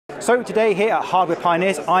So today here at Hardware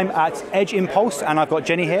Pioneers, I'm at Edge Impulse, and I've got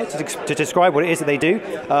Jenny here to describe what it is that they do,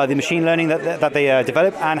 the machine learning that they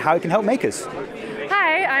develop, and how it can help makers.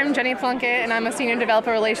 Hi, I'm Jenny Plunkett, and I'm a Senior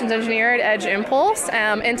Developer Relations Engineer at Edge Impulse.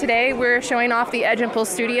 And today we're showing off the Edge Impulse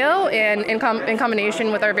Studio in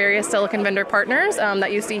combination with our various silicon vendor partners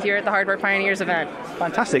that you see here at the Hardware Pioneers event.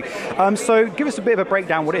 Fantastic. So give us a bit of a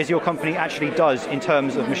breakdown what it is your company actually does in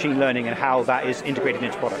terms of machine learning and how that is integrated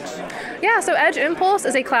into products. Yeah, so Edge Impulse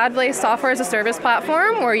is a cloud-based software as a service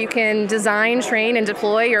platform where you can design, train, and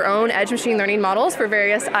deploy your own edge machine learning models for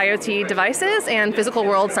various IoT devices and physical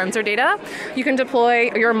world sensor data. You can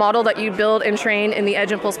deploy your model that you build and train in the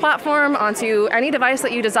Edge Impulse platform onto any device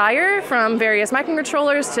that you desire, from various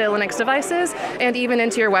microcontrollers to Linux devices, and even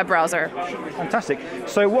into your web browser. Fantastic.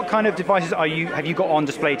 So what kind of devices have you got on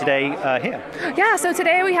display today here? Yeah, so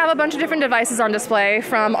today we have a bunch of different devices on display,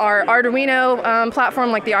 from our Arduino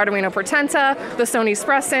platform, like the Arduino Portenta, the Sony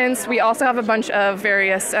Expressence. We also have a bunch of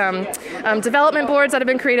various development boards that have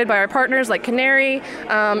been created by our partners, like Canary.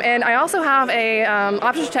 And I also have a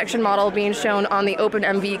object detection model being shown on the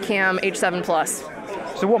OpenMV Cam H7 Plus.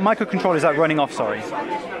 So what microcontroller is that running off, sorry?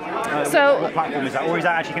 What platform is that? Or is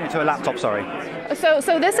that actually connected to a laptop, sorry?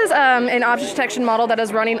 So this is an object detection model that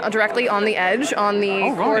is running directly on the edge on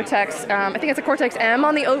the Cortex, I think it's a Cortex M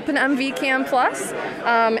on the OpenMV Cam Plus.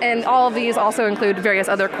 And all of these also include various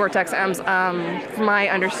other Cortex Ms from my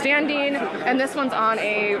understanding. And this one's on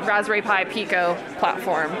a Raspberry Pi Pico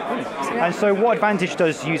platform. And so what advantage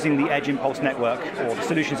does using the Edge Impulse network, or the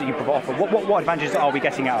solutions that you offer, what advantages are we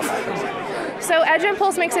getting out of that? So Edge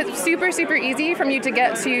Impulse makes it super easy from you to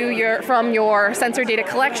get to from your sensor data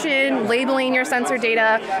collection, labeling your sensor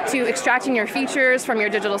data, to extracting your features from your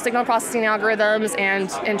digital signal processing algorithms,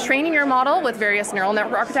 and training your model with various neural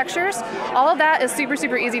network architectures. All of that is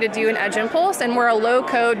super easy to do in Edge Impulse, and we're a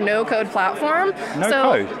low-code, no-code platform. No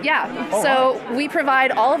code? Yeah. We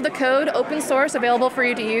provide all of the code open source available for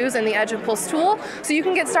you to use in the Edge Impulse tool, so you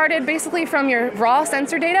can get started basically from your raw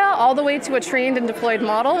sensor data all the way to a trained and deployed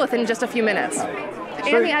model within just a few minutes.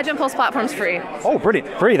 And the Edge Impulse platform's free. Oh, brilliant.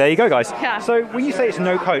 Free, there you go, guys. Yeah. So when you say it's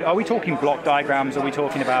no code, are we talking block diagrams? Are we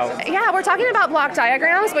talking about... Yeah, we're talking about block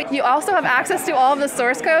diagrams, but you also have access to all of the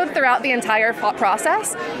source code throughout the entire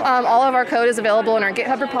process. All of our code is available in our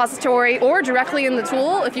GitHub repository or directly in the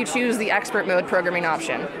tool if you choose the expert mode programming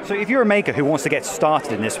option. So if you're a maker who wants to get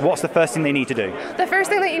started in this, what's the first thing they need to do? The first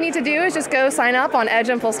thing that you need to do is just go sign up on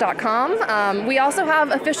edgeimpulse.com. We also have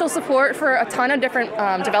official support for a ton of different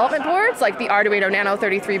development boards, like the Arduino Nano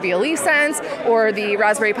 33 BLE Sense or the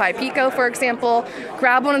Raspberry Pi Pico, for example.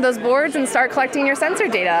 Grab one of those boards and start collecting your sensor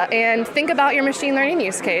data, and think about your machine learning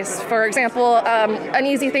use case. For example, an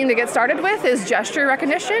easy thing to get started with is gesture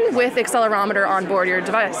recognition with accelerometer on board your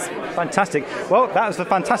device. Fantastic. Well, that was a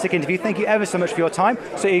fantastic interview. Thank you ever so much for your time.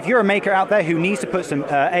 So if you're a maker out there who needs to put some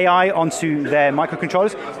AI onto their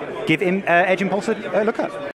microcontrollers, give Edge Impulse a look at.